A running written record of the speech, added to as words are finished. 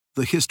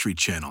the History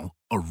Channel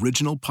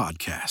original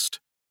podcast.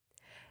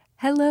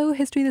 Hello,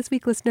 History This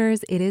Week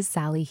listeners. It is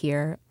Sally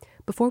here.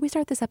 Before we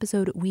start this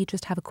episode, we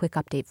just have a quick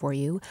update for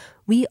you.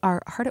 We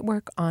are hard at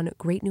work on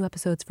great new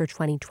episodes for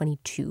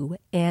 2022.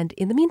 And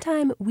in the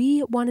meantime,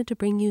 we wanted to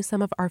bring you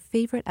some of our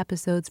favorite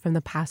episodes from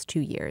the past 2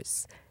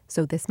 years.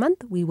 So this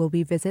month, we will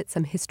revisit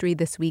some History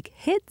This Week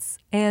hits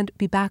and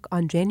be back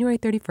on January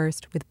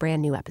 31st with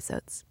brand new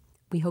episodes.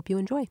 We hope you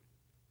enjoy.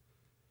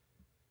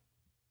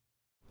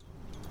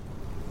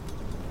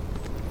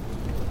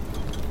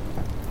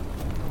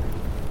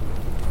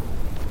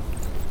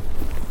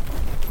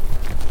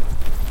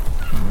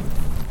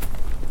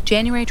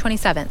 January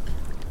 27th,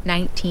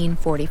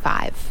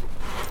 1945.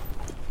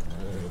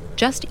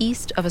 Just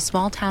east of a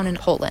small town in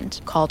Poland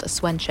called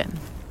Oswiecim,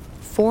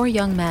 4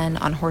 young men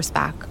on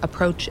horseback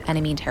approach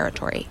enemy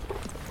territory.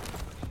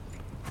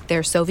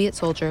 They're Soviet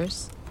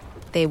soldiers.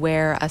 They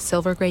wear a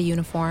silver gray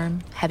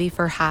uniform, heavy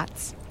fur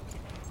hats,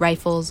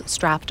 rifles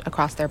strapped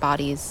across their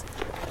bodies.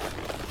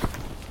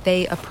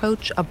 They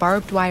approach a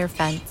barbed wire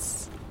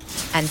fence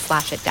and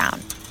slash it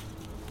down.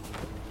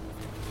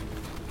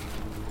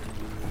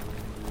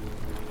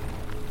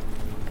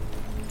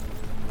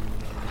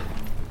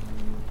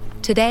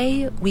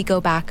 Today, we go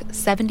back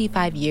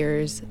 75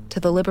 years to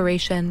the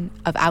liberation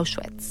of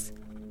Auschwitz.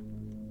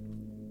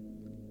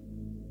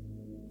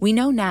 We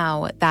know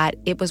now that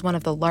it was one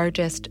of the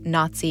largest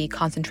Nazi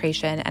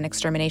concentration and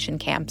extermination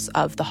camps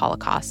of the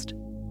Holocaust.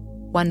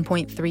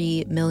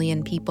 1.3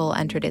 million people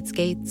entered its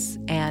gates,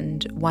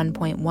 and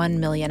 1.1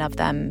 million of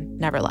them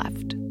never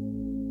left.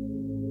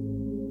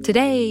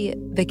 Today,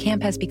 the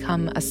camp has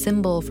become a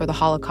symbol for the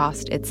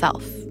Holocaust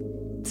itself,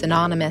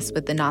 synonymous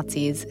with the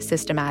Nazis'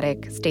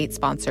 systematic,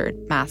 state-sponsored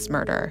mass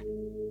murder.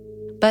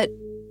 But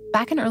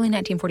back in early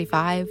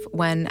 1945,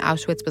 when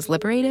Auschwitz was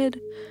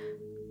liberated,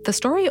 the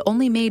story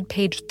only made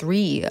page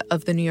 3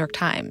 of the New York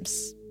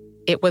Times.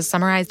 It was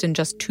summarized in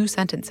just 2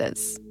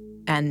 sentences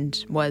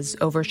and was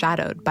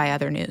overshadowed by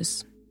other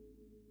news.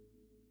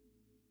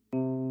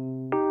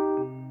 In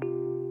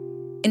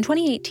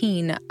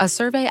 2018, a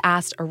survey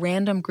asked a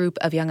random group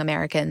of young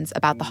Americans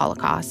about the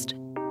Holocaust.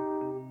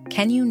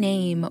 Can you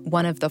name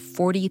one of the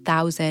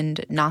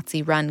 40,000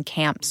 Nazi-run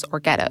camps or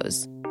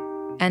ghettos?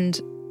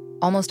 And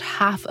almost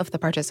half of the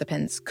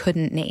participants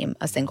couldn't name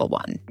a single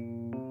one.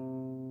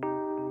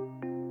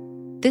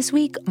 This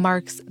week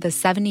marks the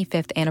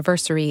 75th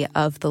anniversary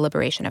of the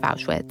liberation of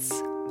Auschwitz,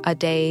 a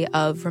day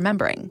of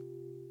remembering.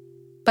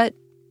 But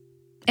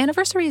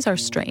anniversaries are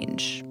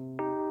strange.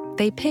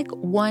 They pick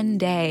one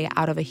day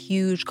out of a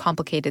huge,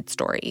 complicated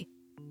story.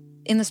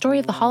 In the story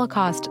of the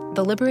Holocaust,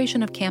 the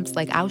liberation of camps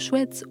like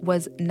Auschwitz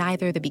was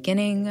neither the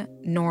beginning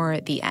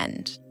nor the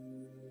end.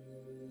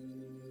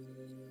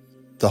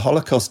 The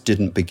Holocaust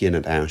didn't begin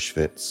at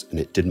Auschwitz, and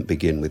it didn't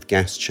begin with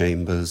gas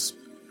chambers.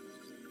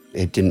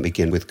 It didn't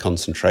begin with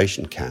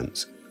concentration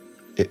camps.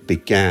 It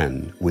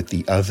began with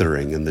the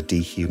othering and the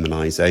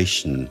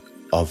dehumanization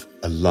of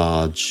a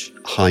large,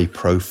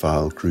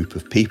 high-profile group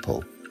of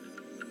people.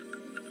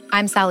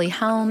 I'm Sally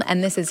Helm,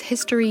 and this is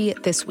History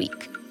This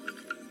Week.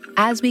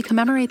 As we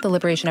commemorate the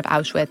liberation of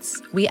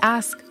Auschwitz, we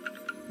ask,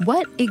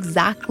 what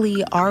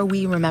exactly are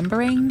we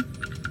remembering?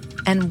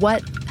 And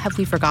what have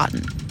we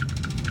forgotten?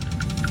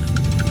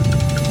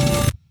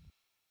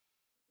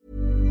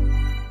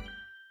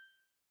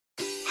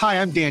 Hi,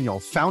 I'm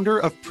Daniel, founder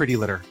of Pretty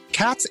Litter.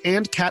 Cats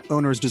and cat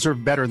owners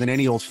deserve better than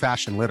any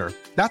old-fashioned litter.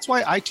 That's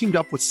why I teamed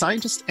up with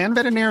scientists and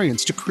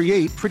veterinarians to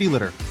create Pretty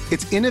Litter.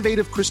 Its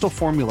innovative crystal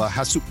formula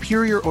has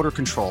superior odor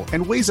control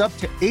and weighs up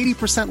to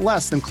 80%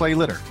 less than clay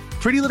litter.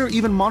 Pretty Litter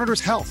even monitors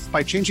health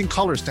by changing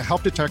colors to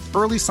help detect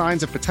early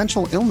signs of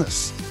potential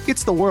illness.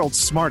 It's the world's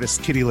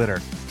smartest kitty litter.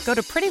 Go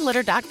to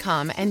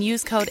prettylitter.com and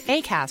use code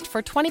ACAST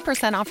for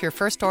 20% off your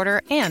first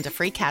order and a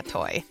free cat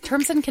toy.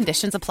 Terms and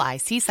conditions apply.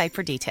 See site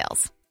for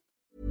details.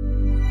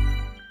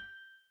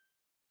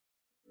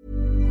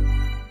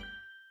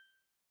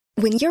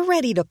 When you're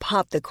ready to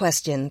pop the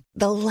question,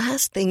 the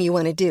last thing you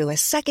want to do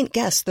is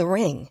second-guess the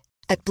ring.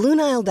 At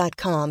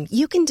BlueNile.com,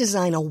 you can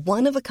design a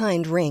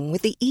one-of-a-kind ring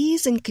with the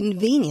ease and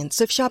convenience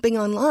of shopping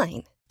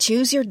online.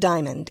 Choose your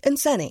diamond and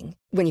setting.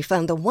 When you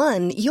find the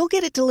one, you'll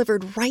get it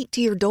delivered right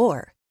to your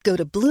door. Go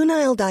to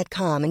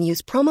BlueNile.com and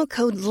use promo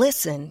code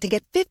LISTEN to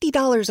get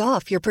 $50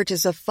 off your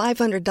purchase of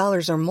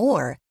 $500 or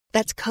more.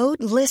 That's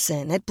code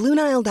LISTEN at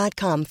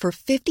BlueNile.com for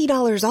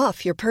 $50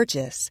 off your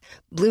purchase.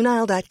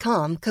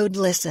 BlueNile.com, code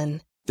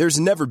LISTEN. There's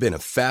never been a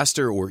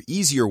faster or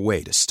easier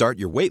way to start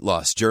your weight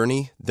loss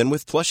journey than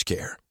with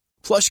PlushCare.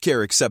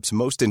 PlushCare accepts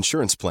most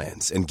insurance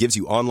plans and gives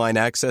you online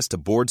access to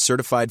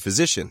board-certified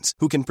physicians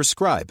who can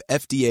prescribe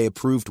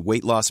FDA-approved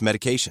weight loss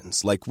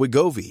medications like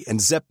Wegovy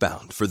and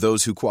Zepbound for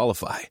those who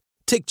qualify.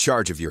 Take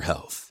charge of your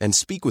health and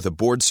speak with a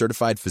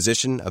board-certified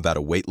physician about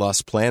a weight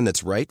loss plan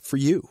that's right for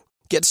you.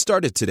 Get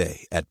started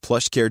today at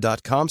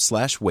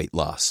plushcare.com/weight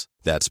loss.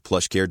 That's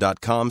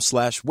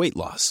plushcare.com/weight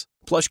loss.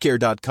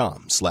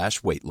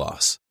 plushcare.com/weight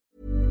loss.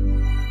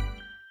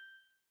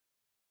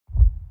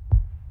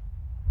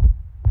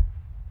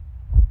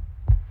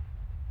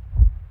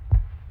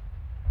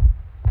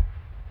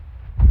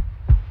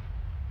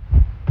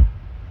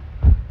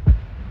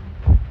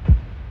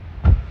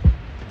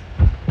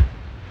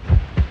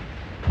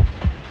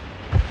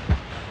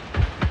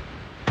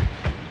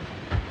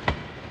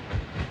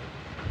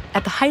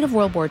 At the height of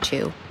World War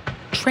II,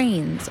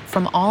 trains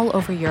from all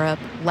over Europe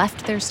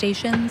left their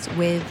stations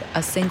with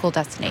a single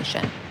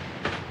destination: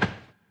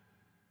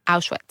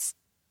 Auschwitz.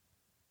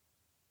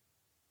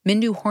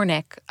 Mindu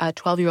Hornik, a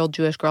 12-year-old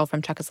Jewish girl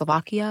from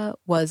Czechoslovakia,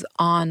 was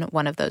on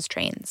one of those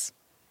trains.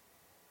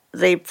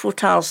 They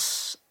put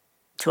us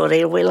to a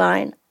railway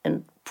line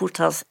and put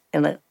us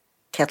in a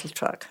cattle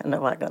truck, in a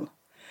wagon.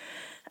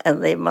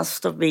 And there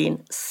must have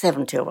been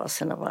 70 of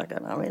us in a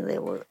wagon. I mean, they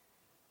were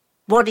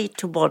body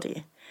to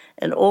body.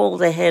 And all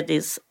they had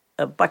is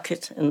a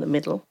bucket in the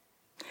middle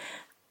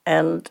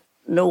and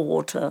no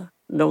water,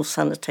 no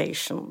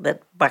sanitation.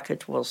 That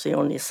bucket was the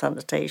only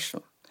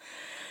sanitation.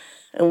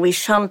 And we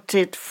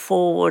shunted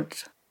forward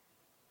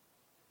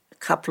a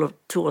couple of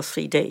 2 or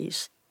 3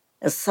 days.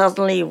 And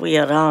suddenly we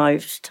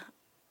arrived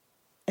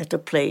at a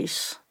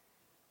place.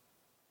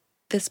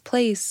 This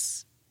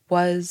place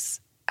was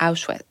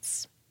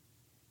Auschwitz.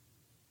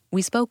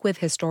 We spoke with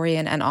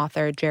historian and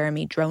author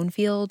Jeremy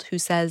Dronfield, who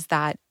says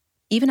that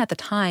even at the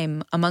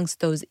time,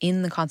 amongst those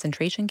in the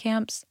concentration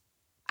camps,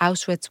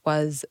 Auschwitz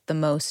was the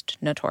most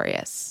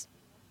notorious.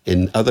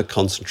 In other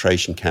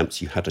concentration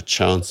camps, you had a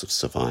chance of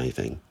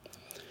surviving,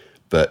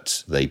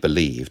 but they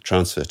believed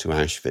transfer to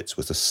Auschwitz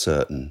was a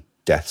certain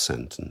death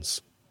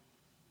sentence.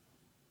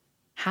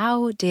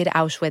 How did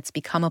Auschwitz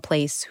become a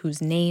place whose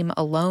name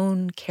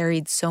alone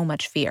carried so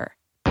much fear?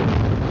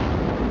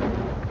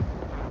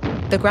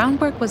 The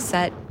groundwork was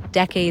set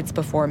decades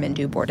before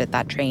Mindu boarded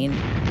that train.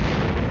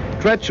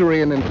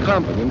 Treachery and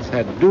incompetence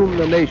had doomed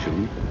the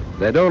nation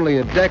that only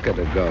a decade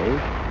ago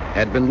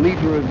had been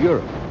leader of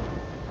Europe.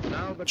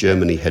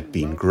 Germany had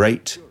been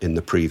great in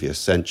the previous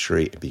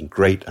century, it had been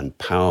great and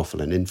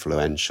powerful and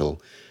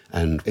influential,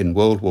 and in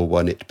World War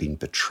I it had been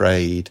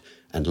betrayed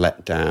and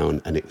let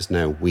down, and it was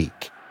now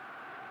weak.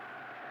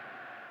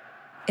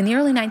 In the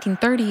early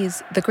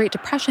 1930s, the Great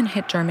Depression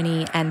hit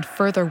Germany and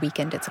further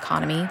weakened its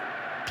economy.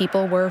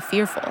 People were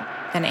fearful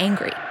and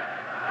angry.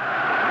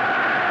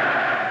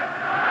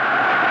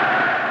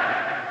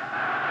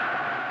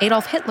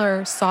 Adolf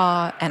Hitler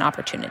saw an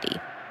opportunity.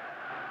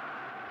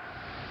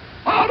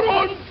 Vor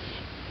uns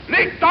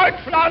liegt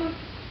Deutschland,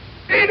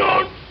 in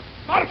uns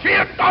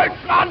marschiert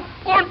Deutschland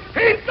und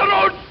hinter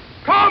uns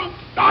kommt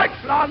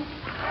Deutschland.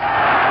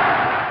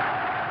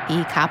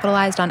 He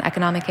capitalized on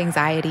economic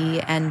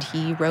anxiety and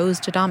he rose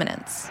to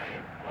dominance.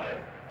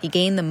 He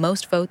gained the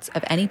most votes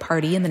of any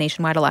party in the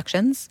nationwide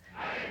elections.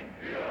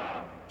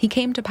 He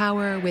came to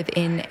power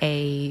within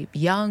a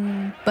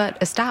young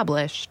but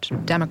established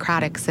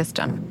democratic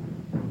system,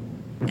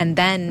 and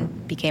then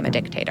became a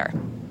dictator.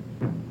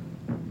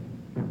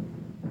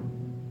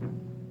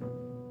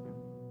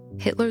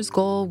 Hitler's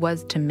goal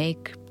was to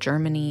make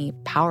Germany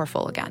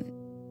powerful again.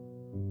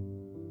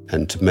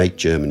 And to make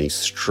Germany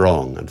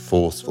strong and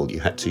forceful, you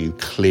had to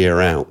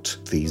clear out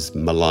these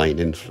malign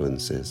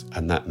influences,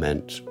 and that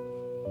meant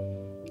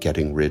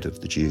getting rid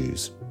of the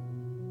Jews.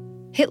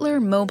 Hitler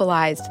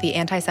mobilized the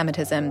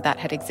anti-Semitism that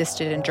had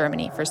existed in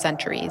Germany for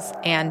centuries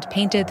and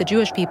painted the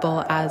Jewish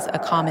people as a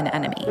common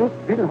enemy.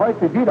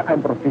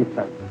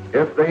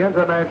 If the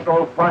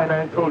international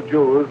financial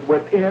Jews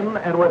within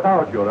and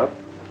without Europe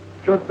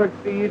should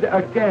succeed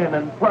again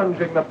in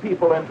plunging the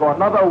people into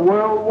another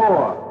world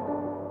war.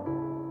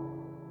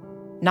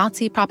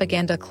 Nazi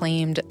propaganda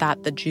claimed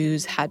that the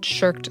Jews had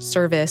shirked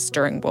service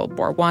during World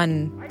War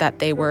I, that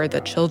they were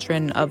the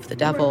children of the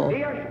devil,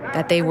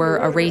 that they were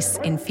a race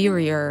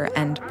inferior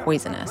and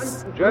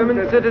poisonous.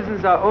 German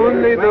citizens are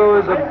only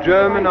those of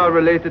German or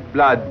related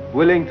blood,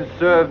 willing to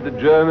serve the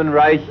German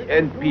Reich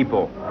and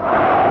people.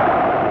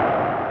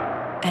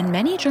 And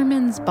many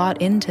Germans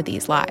bought into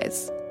these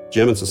lies.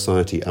 German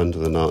society under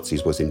the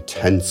Nazis was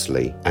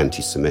intensely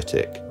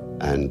anti-Semitic,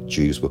 and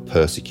Jews were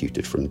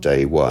persecuted from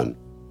day one.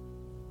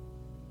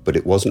 But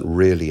it wasn't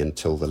really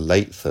until the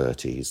late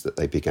 30s that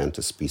they began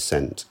to be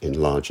sent in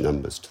large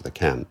numbers to the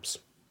camps.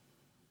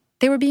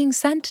 They were being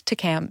sent to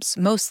camps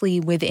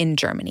mostly within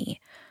Germany.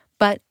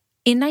 But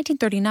in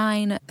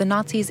 1939, the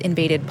Nazis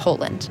invaded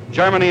Poland.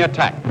 Germany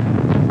attacked.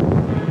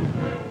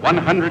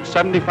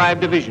 175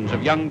 divisions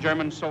of young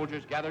German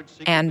soldiers gathered.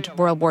 And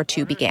World War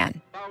II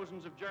began.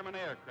 Thousands of German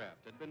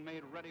aircraft had been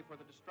made ready for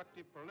the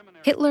destructive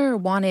preliminary. Hitler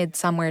wanted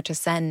somewhere to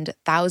send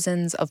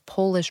thousands of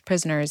Polish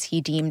prisoners he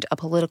deemed a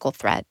political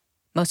threat.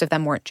 Most of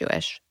them weren't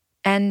Jewish.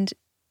 And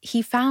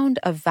he found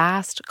a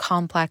vast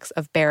complex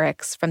of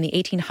barracks from the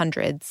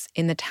 1800s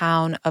in the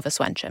town of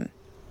Oswiecim.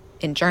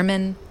 In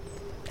German,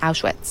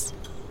 Auschwitz.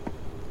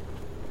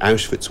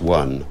 Auschwitz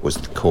I was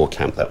the core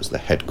camp, that was the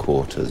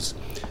headquarters.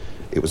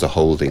 It was a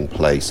holding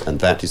place, and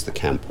that is the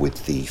camp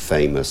with the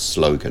famous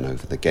slogan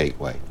over the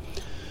gateway,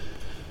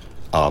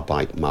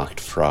 Arbeit macht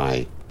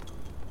frei.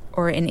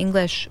 Or in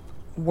English,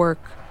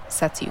 work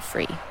sets you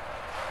free.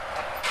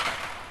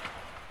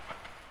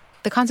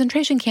 The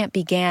concentration camp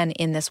began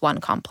in this one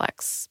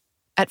complex.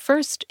 At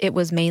first, it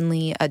was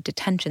mainly a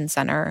detention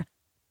center,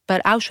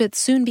 but Auschwitz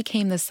soon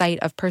became the site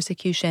of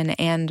persecution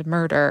and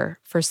murder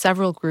for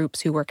several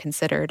groups who were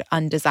considered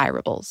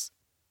undesirables.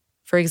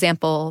 For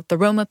example, the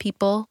Roma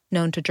people,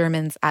 known to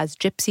Germans as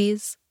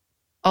gypsies,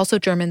 Also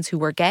Germans who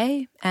were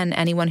gay and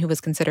anyone who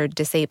was considered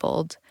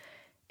disabled.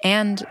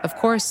 And, of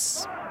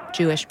course,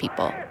 Jewish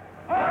people.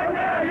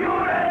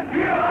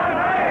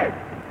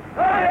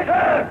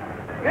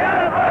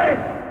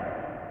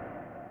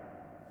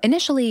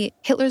 Initially,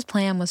 Hitler's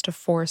plan was to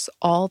force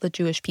all the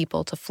Jewish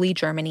people to flee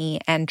Germany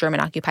and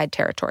German-occupied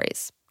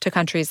territories to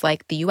countries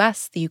like the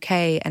US, the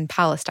UK, and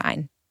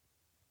Palestine.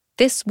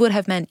 This would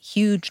have meant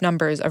huge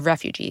numbers of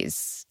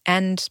refugees,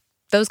 and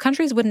those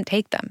countries wouldn't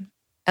take them,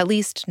 at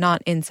least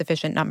not in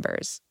sufficient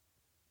numbers.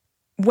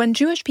 When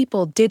Jewish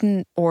people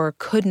didn't or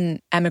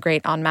couldn't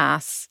emigrate en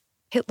masse,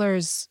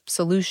 Hitler's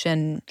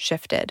solution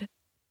shifted.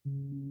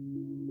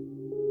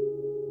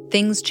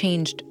 Things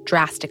changed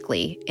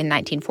drastically in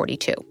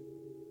 1942.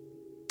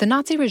 The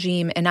Nazi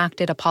regime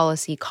enacted a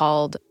policy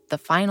called the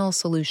Final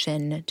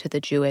Solution to the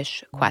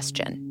Jewish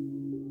Question.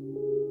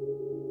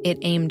 It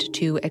aimed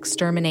to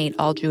exterminate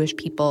all Jewish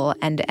people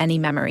and any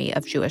memory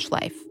of Jewish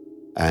life.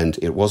 And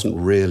it wasn't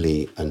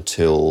really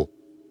until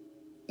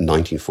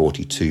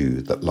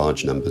 1942 that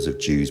large numbers of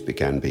Jews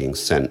began being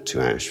sent to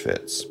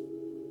Auschwitz.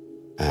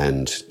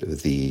 And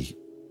the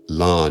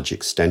large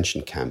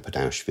extension camp at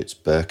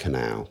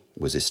Auschwitz-Birkenau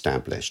was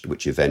established,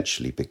 which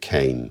eventually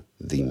became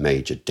the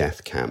major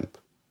death camp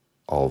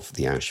of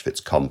the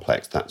Auschwitz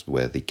complex. That's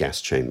where the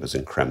gas chambers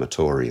and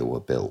crematoria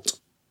were built.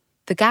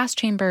 The gas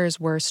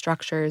chambers were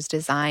structures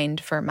designed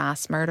for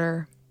mass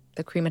murder.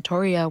 The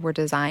crematoria were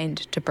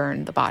designed to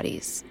burn the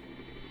bodies.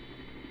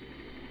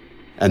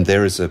 And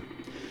there is a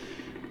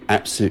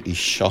absolutely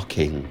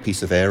shocking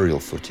piece of aerial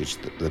footage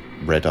that the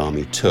Red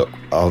Army took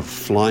of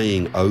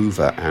flying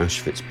over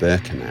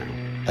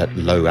Auschwitz-Birkenau at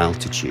low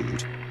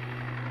altitude.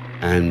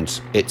 And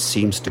it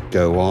seems to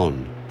go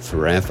on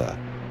forever.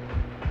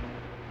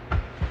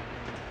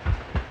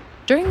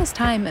 During this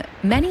time,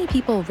 many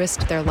people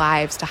risked their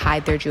lives to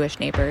hide their Jewish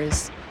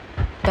neighbors,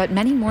 but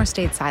many more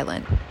stayed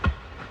silent.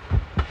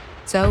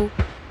 So,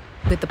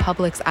 with the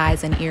public's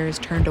eyes and ears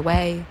turned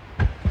away,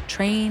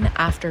 train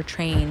after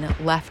train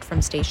left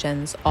from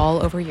stations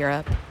all over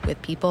Europe with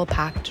people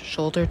packed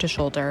shoulder to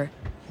shoulder.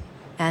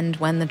 And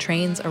when the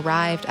trains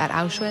arrived at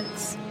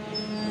Auschwitz,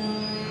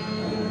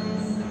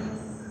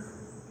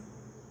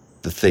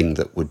 the thing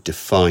that would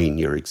define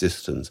your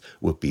existence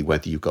would be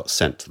whether you got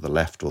sent to the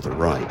left or the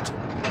right.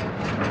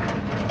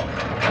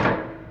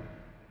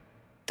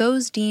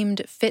 Those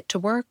deemed fit to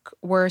work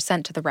were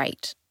sent to the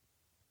right.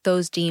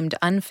 Those deemed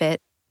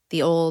unfit,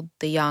 the old,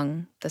 the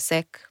young, the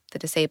sick, the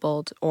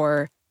disabled,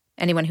 or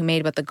anyone who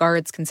made what the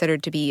guards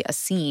considered to be a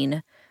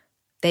scene,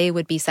 they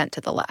would be sent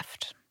to the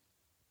left.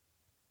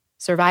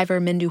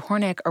 Survivor Mindu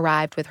Hornick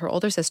arrived with her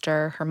older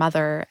sister, her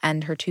mother,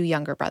 and her 2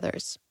 younger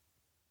brothers.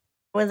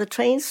 When the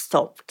train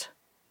stopped,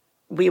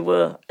 we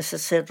were, as I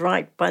said,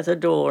 right by the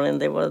door,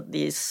 and there were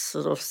these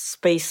sort of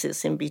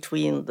spaces in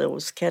between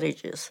those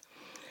carriages.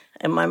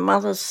 And my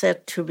mother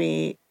said to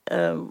me,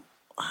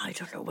 I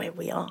don't know where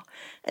we are.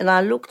 And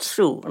I looked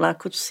through, and I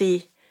could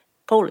see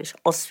Polish,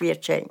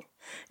 Oswieceń.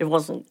 It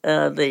wasn't,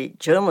 the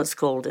Germans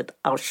called it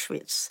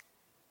Auschwitz.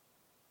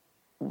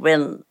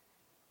 When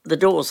the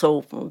doors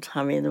opened,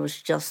 I mean, there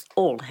was just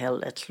all hell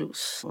let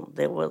loose.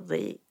 There were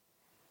the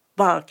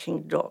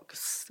barking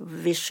dogs,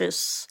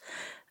 viciously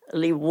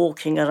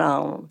walking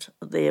around.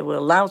 There were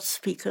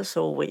loudspeakers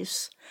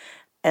always,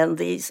 and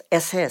these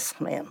SS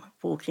men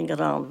walking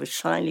around with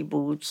shiny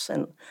boots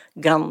and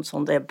guns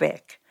on their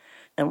back.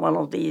 And one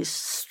of these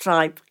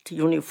striped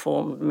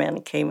uniformed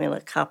men came in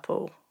a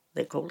capo,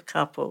 they're called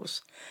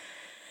capos,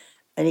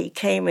 and he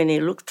came and he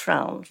looked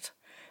round,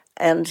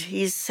 and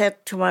he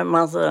said to my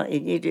mother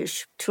in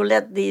Yiddish to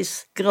let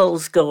these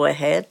girls go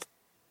ahead,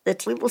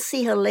 that we will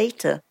see her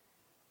later.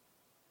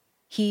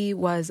 He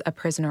was a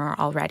prisoner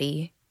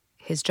already.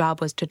 His job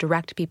was to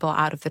direct people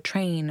out of the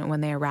train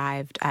when they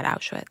arrived at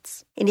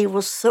Auschwitz. And he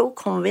was so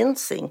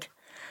convincing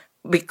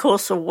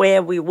because of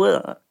where we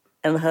were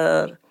and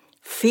her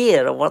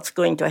fear of what's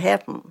going to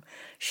happen.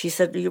 She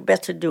said, you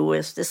better do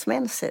as this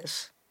man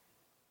says.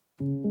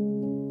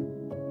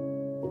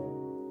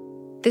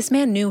 This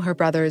man knew her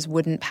brothers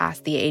wouldn't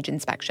pass the age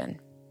inspection.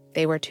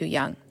 They were too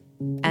young.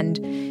 And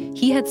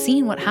he had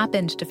seen what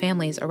happened to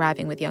families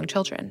arriving with young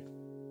children.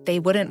 They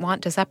wouldn't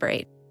want to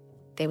separate.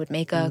 They would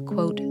make a,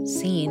 quote,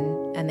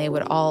 scene, and they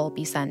would all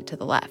be sent to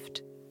the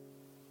left.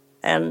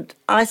 And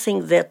I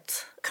think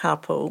that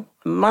capo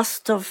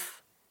must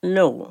have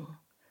known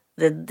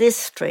that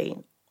this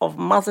train of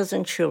mothers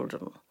and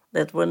children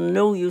that were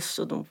no use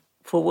to them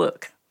for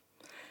work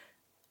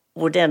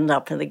would end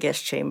up in the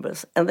gas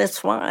chambers. And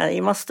that's why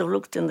he must have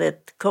looked in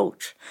that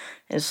coach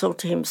and thought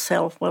to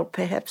himself, well,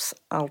 perhaps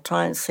I'll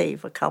try and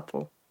save a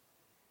couple.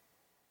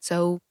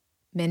 So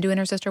Mindu and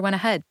her sister went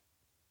ahead,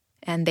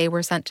 and they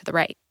were sent to the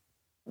right.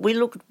 We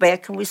looked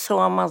back and we saw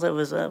our mother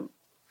with a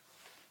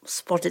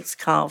spotted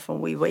scarf,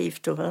 and we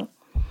waved to her.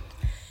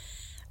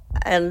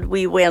 And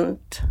we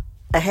went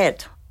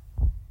ahead.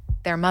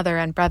 Their mother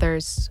and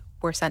brothers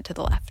were sent to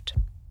the left.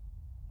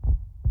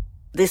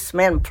 This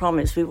man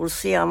promised we will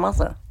see our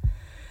mother.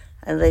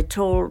 And they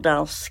told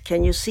us,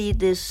 can you see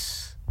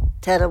this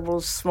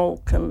terrible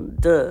smoke and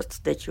dirt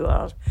that you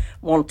are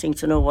wanting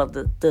to know what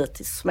the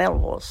dirty smell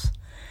was.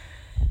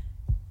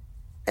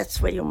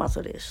 That's where your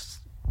mother is.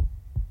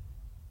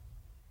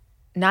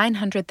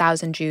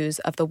 900,000 Jews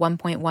of the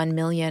 1.1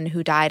 million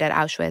who died at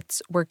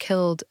Auschwitz were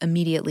killed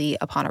immediately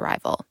upon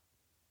arrival.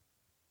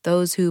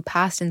 Those who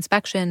passed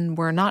inspection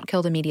were not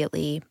killed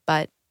immediately,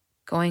 but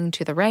going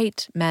to the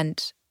right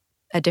meant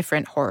a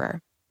different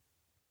horror.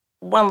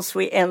 Once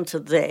we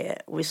entered there,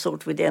 we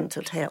thought we'd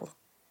entered hell.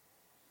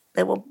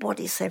 There were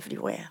bodies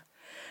everywhere.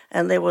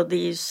 And there were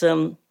these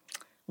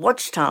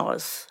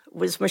watchtowers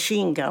with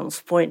machine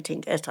guns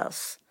pointing at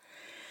us.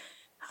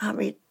 I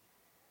mean,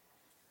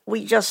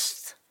 we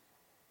just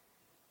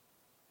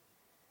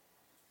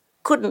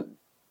couldn't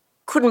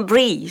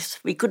breathe.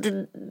 We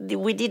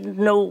didn't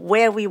know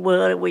where we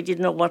were. We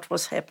didn't know what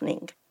was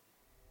happening.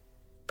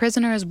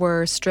 Prisoners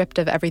were stripped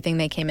of everything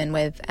they came in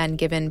with and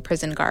given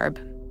prison garb.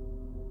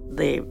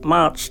 They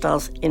marched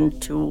us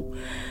into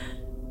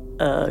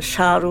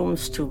shower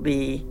rooms to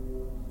be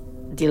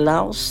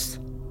deloused,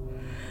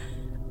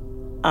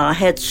 our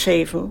heads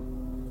shaven.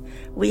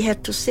 We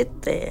had to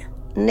sit there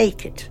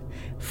naked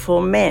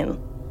for men,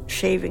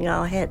 shaving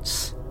our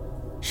heads,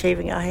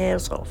 shaving our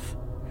hairs off.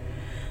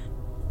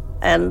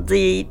 And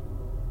the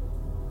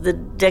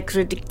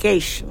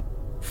degradation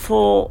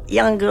for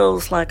young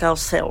girls like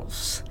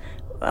ourselves,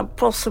 and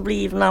possibly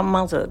even our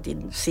mother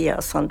didn't see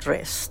us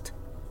undressed.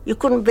 You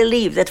couldn't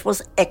believe that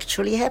was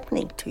actually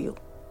happening to you.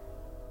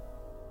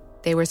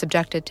 They were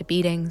subjected to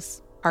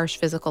beatings, harsh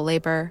physical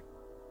labor.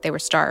 They were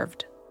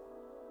starved.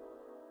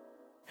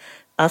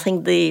 I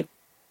think the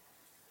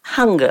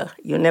hunger,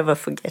 you never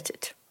forget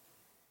it.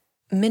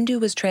 Mindu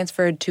was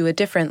transferred to a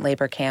different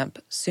labor camp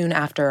soon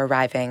after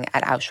arriving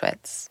at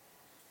Auschwitz.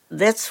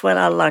 That's when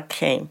our luck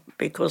came,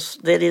 because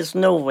there is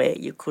no way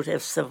you could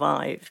have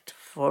survived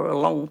for a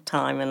long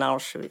time in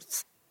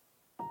Auschwitz.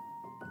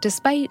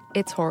 Despite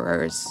its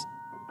horrors,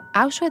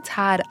 Auschwitz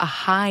had a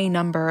high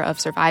number of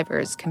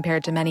survivors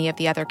compared to many of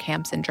the other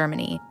camps in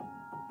Germany.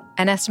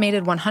 An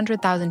estimated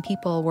 100,000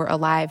 people were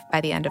alive by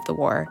the end of the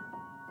war.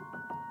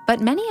 But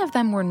many of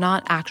them were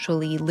not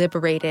actually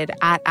liberated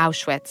at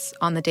Auschwitz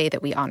on the day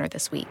that we honor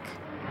this week.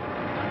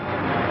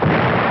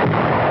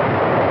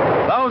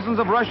 Thousands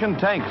of Russian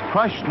tanks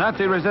crushed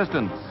Nazi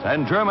resistance,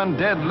 and German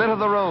dead litter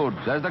the roads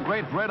as the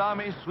Great Red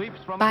Army sweeps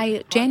from...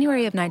 By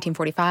January of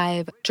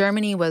 1945,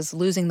 Germany was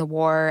losing the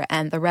war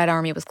and the Red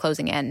Army was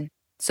closing in.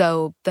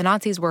 So the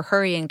Nazis were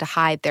hurrying to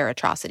hide their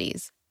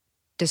atrocities,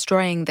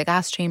 destroying the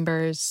gas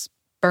chambers,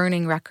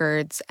 burning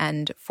records,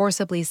 and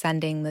forcibly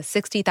sending the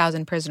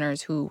 60,000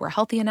 prisoners who were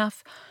healthy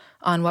enough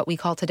on what we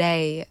call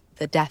today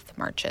the death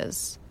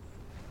marches.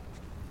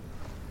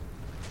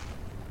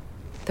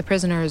 The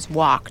prisoners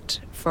walked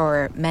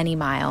for many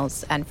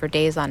miles and for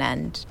days on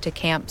end to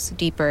camps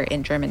deeper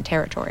in German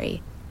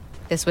territory.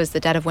 This was the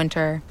dead of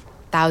winter.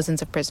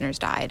 Thousands of prisoners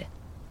died.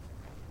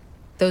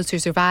 Those who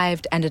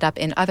survived ended up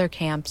in other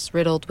camps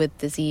riddled with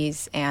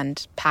disease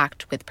and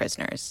packed with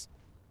prisoners.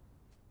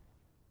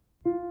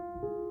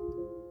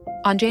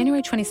 On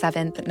January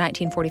 27th,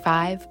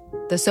 1945,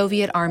 the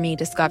Soviet army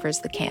discovers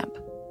the camp,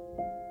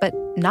 but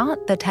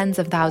not the tens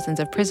of thousands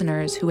of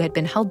prisoners who had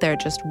been held there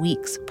just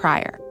weeks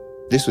prior.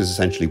 This was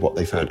essentially what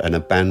they found, an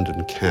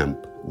abandoned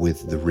camp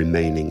with the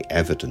remaining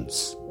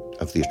evidence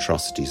of the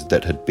atrocities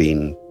that had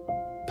been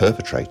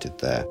perpetrated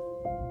there.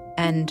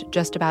 And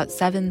just about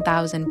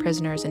 7,000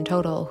 prisoners in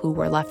total who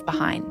were left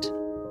behind.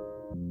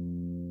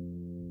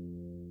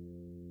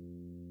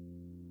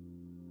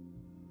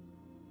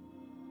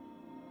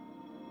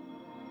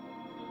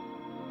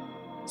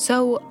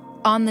 So,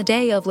 on the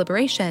day of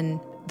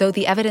liberation, though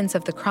the evidence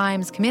of the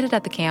crimes committed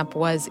at the camp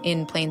was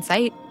in plain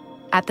sight,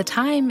 at the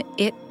time,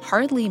 it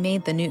hardly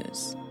made the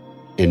news.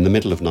 In the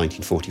middle of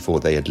 1944,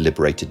 they had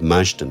liberated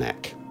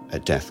Majdanek, a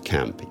death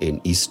camp in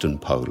eastern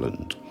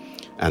Poland,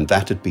 and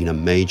that had been a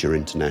major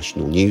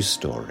international news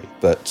story.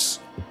 But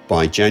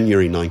by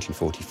January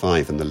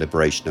 1945 and the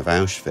liberation of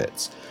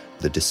Auschwitz,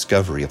 the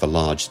discovery of a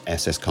large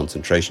SS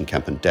concentration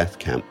camp and death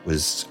camp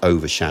was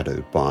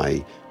overshadowed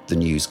by the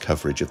news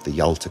coverage of the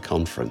Yalta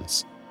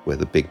Conference, where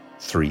the big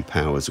three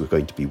powers were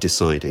going to be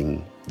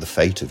deciding the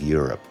fate of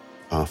Europe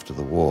after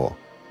the war.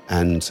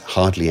 And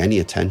hardly any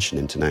attention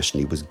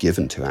internationally was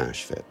given to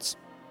Auschwitz.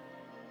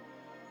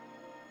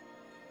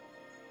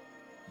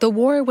 The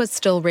war was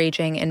still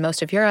raging in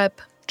most of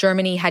Europe.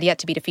 Germany had yet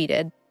to be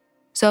defeated.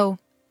 So,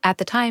 at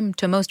the time,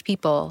 to most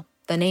people,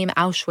 the name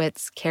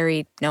Auschwitz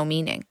carried no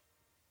meaning.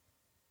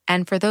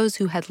 And for those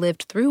who had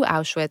lived through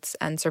Auschwitz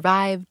and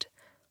survived,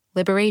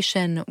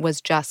 liberation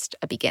was just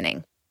a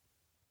beginning.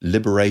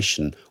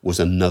 Liberation was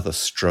another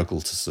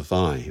struggle to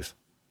survive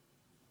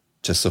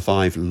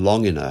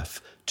long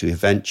enough to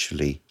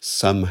eventually,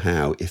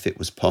 somehow, if it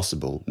was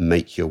possible,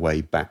 make your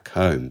way back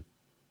home.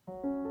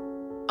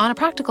 On a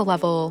practical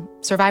level,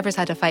 survivors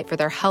had to fight for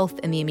their health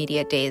in the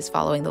immediate days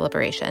following the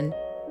liberation.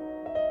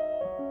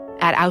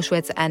 At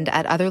Auschwitz and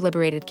at other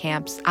liberated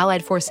camps,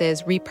 Allied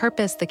forces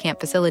repurposed the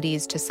camp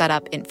facilities to set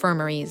up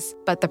infirmaries,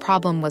 but the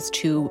problem was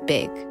too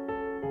big.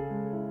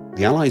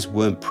 The Allies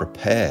weren't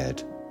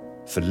prepared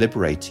for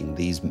liberating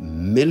these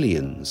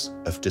millions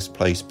of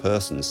displaced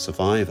persons,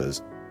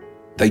 survivors.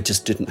 They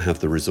just didn't have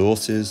the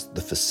resources,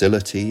 the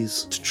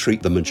facilities to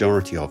treat the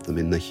majority of them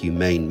in the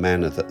humane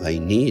manner that they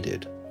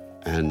needed.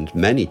 And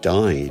many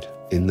died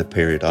in the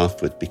period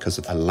afterward because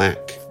of a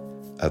lack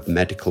of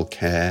medical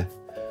care.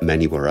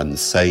 Many were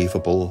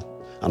unsavable,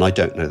 and I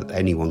don't know that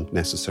anyone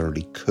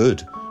necessarily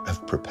could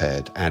have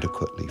prepared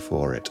adequately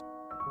for it.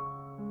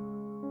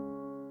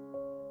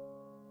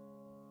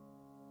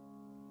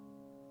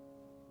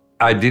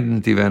 I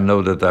didn't even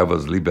know that I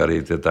was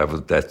liberated. I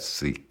was that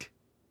sick.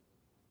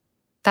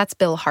 That's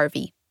Bill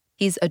Harvey.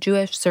 He's a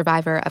Jewish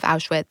survivor of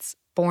Auschwitz,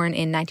 born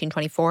in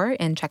 1924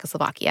 in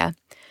Czechoslovakia.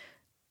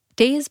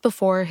 Days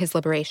before his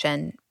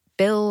liberation,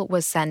 Bill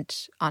was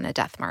sent on a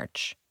death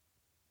march.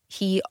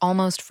 He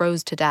almost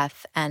froze to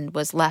death and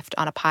was left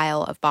on a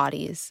pile of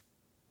bodies.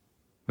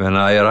 When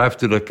I arrived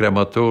to the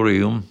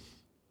crematorium,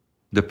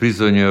 the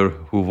prisoner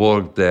who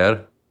worked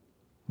there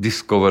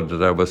discovered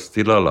that I was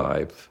still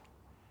alive.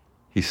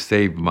 He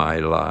saved my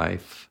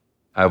life.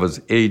 I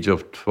was age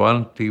of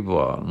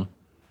 21.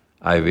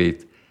 I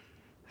weighed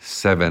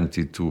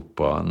 72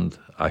 pounds.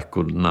 I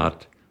could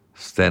not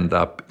stand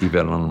up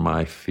even on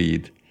my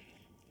feet.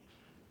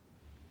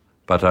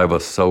 But I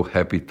was so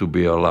happy to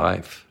be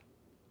alive.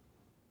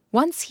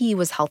 Once he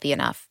was healthy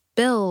enough,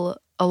 Bill,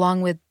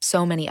 along with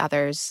so many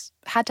others,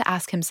 had to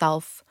ask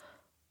himself,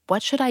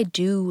 what should I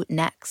do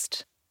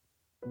next?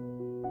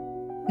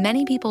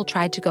 Many people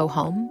tried to go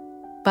home,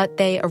 but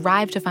they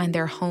arrived to find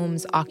their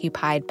homes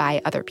occupied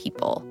by other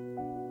people.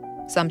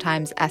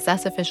 Sometimes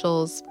SS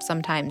officials,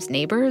 sometimes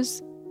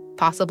neighbors,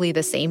 possibly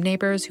the same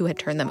neighbors who had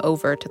turned them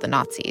over to the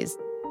Nazis.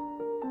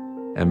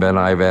 And when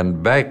I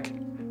went back,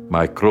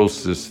 my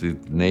closest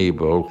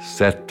neighbor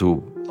said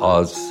to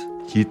us,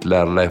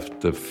 Hitler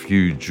left a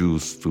few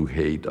Jews to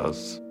hate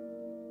us.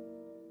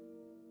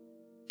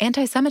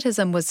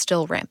 Anti-Semitism was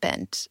still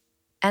rampant.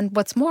 And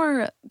what's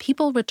more,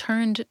 people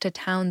returned to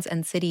towns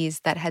and cities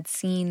that had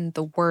seen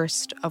the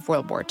worst of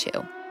World War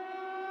II.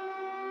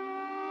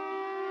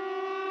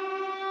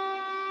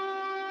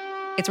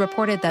 It's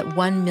reported that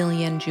 1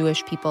 million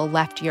Jewish people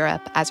left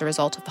Europe as a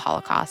result of the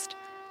Holocaust,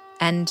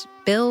 and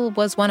Bill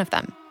was one of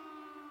them.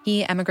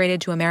 He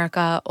emigrated to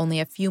America only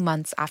a few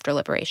months after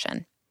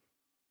liberation.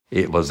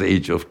 It was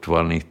age of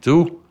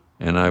 22,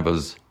 and I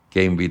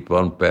came with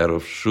one pair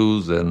of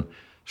shoes and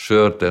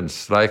shirt and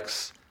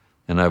slacks,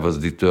 and I was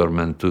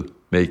determined to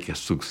make a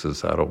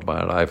success out of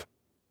my life.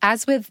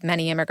 As with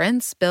many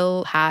immigrants,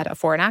 Bill had a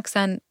foreign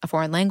accent, a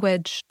foreign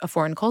language, a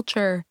foreign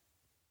culture.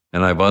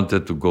 And I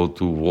wanted to go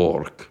to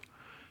work.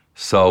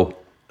 So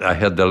I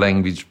had the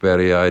language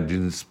barrier. I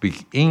didn't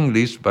speak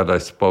English, but I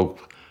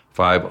spoke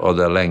 5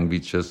 other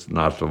languages,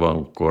 not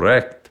one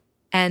correct.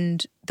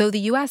 And though the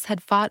U.S.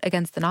 had fought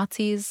against the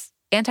Nazis,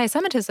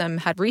 anti-Semitism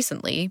had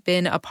recently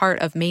been a part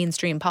of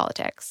mainstream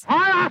politics.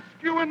 I ask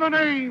you in the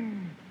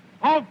name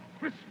of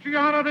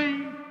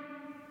Christianity.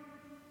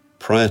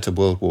 Prior to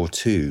World War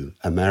II,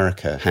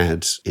 America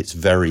had its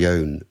very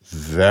own,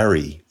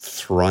 very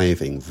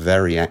thriving,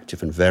 very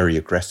active and very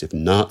aggressive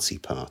Nazi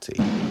party.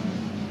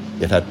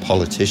 It had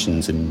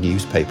politicians and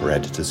newspaper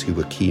editors who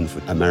were keen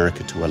for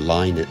America to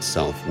align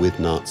itself with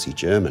Nazi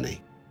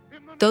Germany.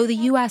 Though the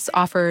U.S.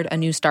 offered a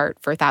new start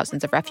for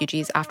thousands of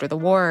refugees after the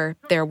war,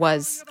 there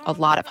was a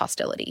lot of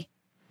hostility.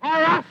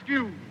 I ask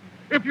you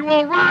if you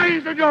will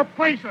rise in your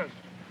places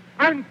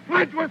and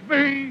pledge with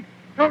me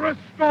to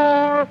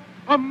restore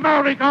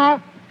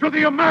America to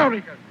the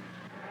Americans.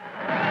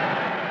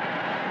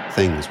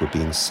 Things were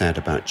being said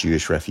about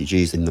Jewish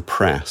refugees in the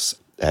press.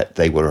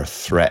 They were a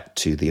threat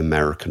to the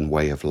American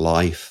way of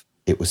life.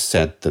 It was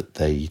said that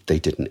they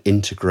didn't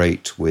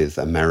integrate with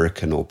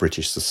American or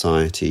British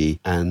society,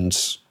 and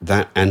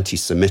that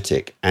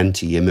anti-Semitic,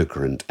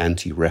 anti-immigrant,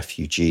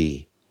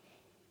 anti-refugee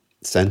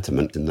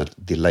sentiment in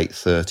the late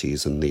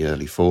 30s and the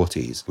early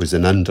 40s was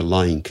an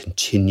underlying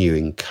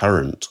continuing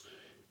current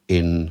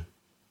in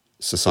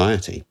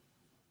society.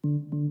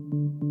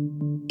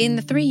 In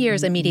the 3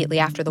 years immediately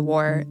after the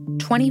war,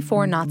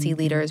 24 Nazi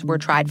leaders were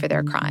tried for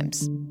their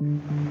crimes,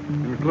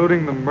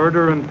 including the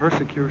murder and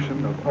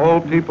persecution of all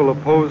people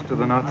opposed to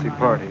the Nazi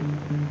Party,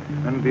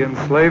 and the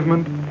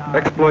enslavement,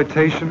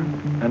 exploitation,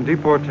 and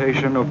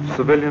deportation of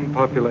civilian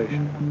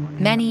population.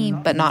 Many,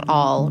 but not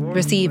all,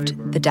 received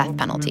the death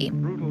penalty.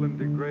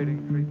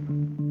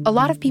 A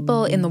lot of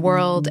people in the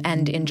world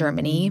and in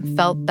Germany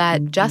felt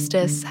that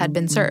justice had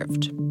been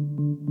served,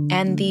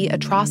 and the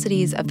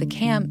atrocities of the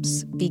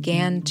camps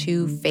began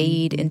to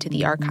fade into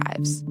the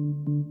archives.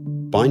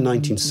 By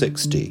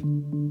 1960,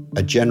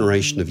 a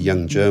generation of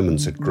young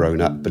Germans had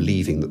grown up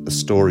believing that the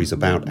stories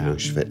about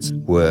Auschwitz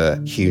were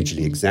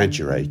hugely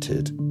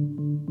exaggerated.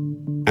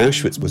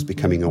 Auschwitz was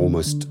becoming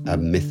almost a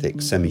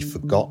mythic,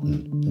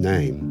 semi-forgotten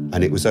name,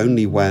 and it was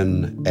only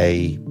when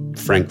a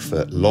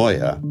Frankfurt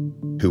lawyer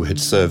who had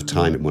served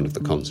time in one of the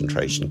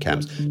concentration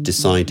camps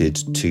decided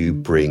to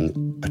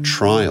bring a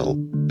trial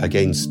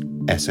against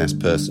SS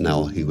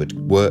personnel who had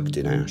worked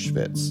in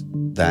Auschwitz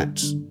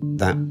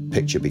that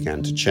picture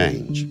began to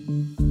change.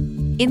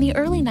 In the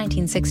early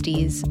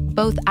 1960s,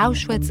 both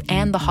Auschwitz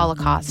and the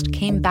Holocaust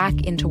came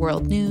back into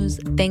world news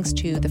thanks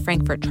to the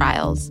Frankfurt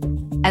trials,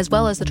 as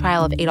well as the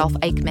trial of Adolf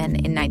Eichmann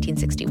in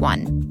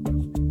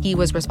 1961. He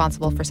was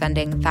responsible for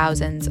sending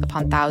thousands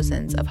upon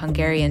thousands of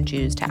Hungarian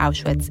Jews to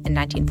Auschwitz in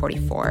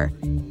 1944,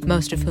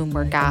 most of whom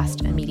were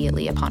gassed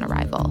immediately upon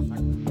arrival.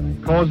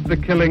 Caused the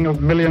killing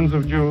of millions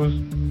of Jews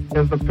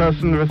is the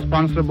person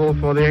responsible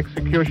for the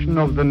execution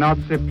of the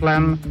Nazi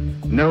plan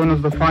known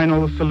as the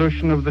final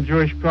solution of the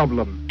Jewish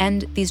problem.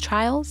 And these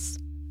trials?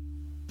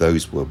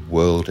 Those were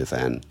world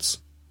events.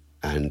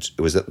 And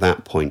it was at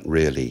that point,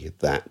 really,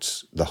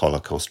 that the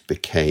Holocaust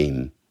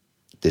became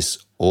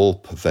this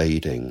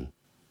all-pervading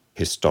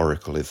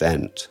historical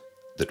event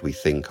that we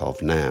think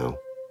of now.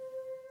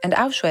 And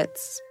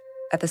Auschwitz,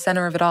 at the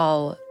center of it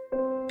all,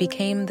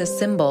 became the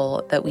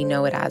symbol that we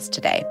know it as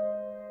today.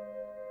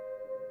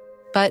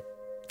 But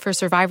for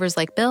survivors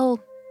like Bill,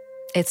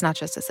 it's not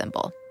just a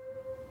symbol.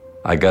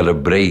 I got a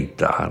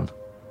breakdown,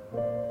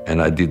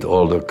 and I did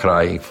all the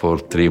crying for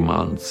 3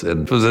 months,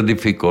 and it was a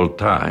difficult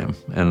time.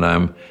 And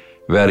I'm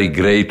very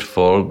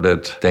grateful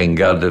that, thank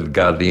God, that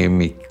God gave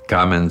me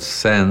common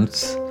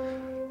sense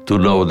to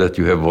know that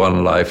you have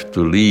one life to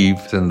live,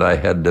 and I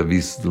had the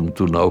wisdom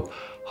to know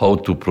how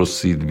to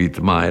proceed with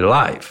my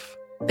life.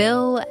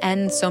 Bill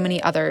and so many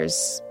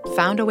others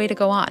found a way to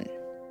go on.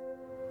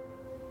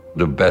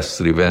 The best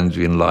revenge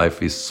in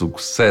life is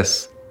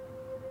success.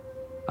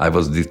 I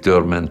was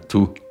determined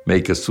to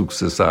make a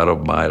success out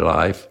of my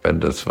life,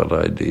 and that's what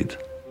I did.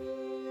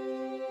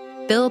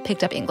 Bill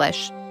picked up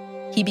English.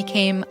 He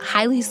became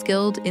highly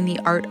skilled in the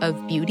art of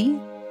beauty.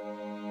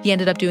 He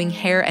ended up doing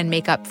hair and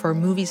makeup for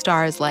movie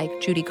stars like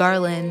Judy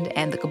Garland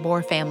and the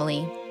Gabor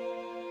family.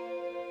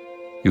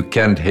 You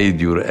can't hate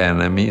your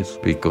enemies,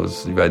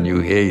 because when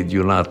you hate,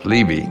 you're not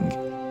living.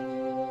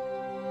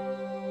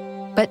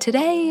 But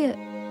today,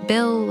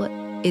 Bill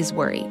is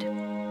worried.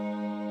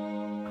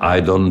 I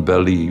don't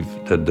believe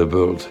that the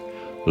world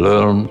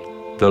learned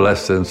the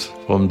lessons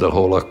from the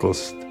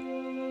Holocaust.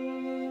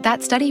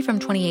 That study from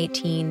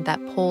 2018 that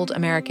polled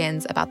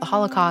Americans about the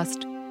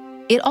Holocaust,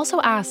 it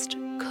also asked,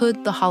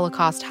 could the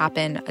Holocaust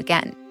happen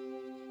again?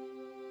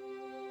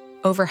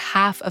 Over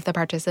half of the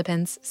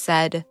participants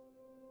said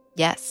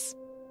yes.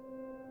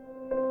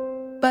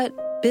 But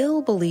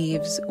Bill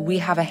believes we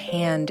have a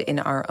hand in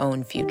our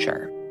own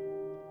future.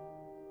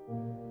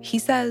 He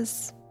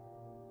says,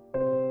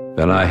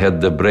 when I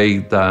had the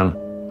breakdown,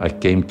 I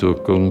came to a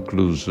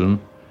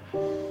conclusion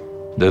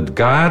that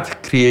God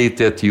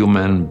created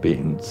human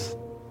beings,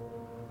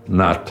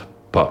 not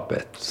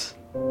puppets.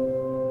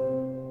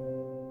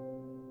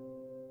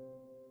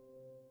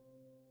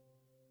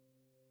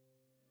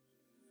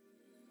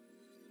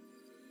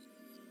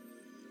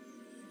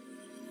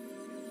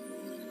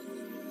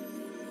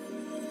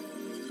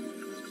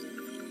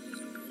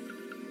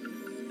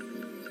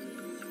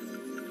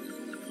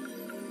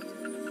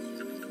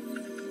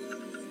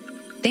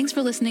 Thanks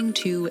for listening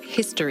to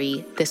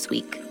History This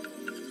Week.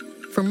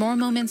 For more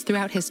moments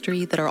throughout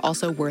history that are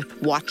also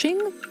worth watching,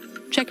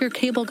 check your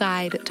cable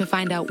guide to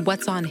find out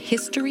what's on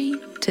history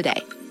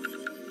today.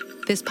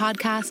 This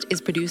podcast is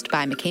produced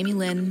by McKamey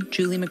Lynn,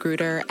 Julie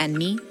Magruder, and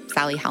me,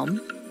 Sally Helm.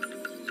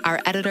 Our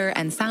editor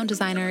and sound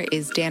designer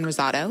is Dan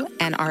Rosado,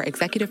 and our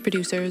executive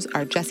producers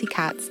are Jesse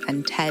Katz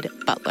and Ted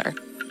Butler.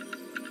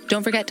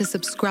 Don't forget to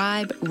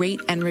subscribe,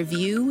 rate, and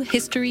review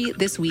History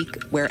This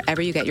Week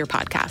wherever you get your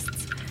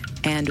podcasts.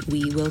 And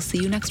we will see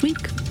you next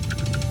week.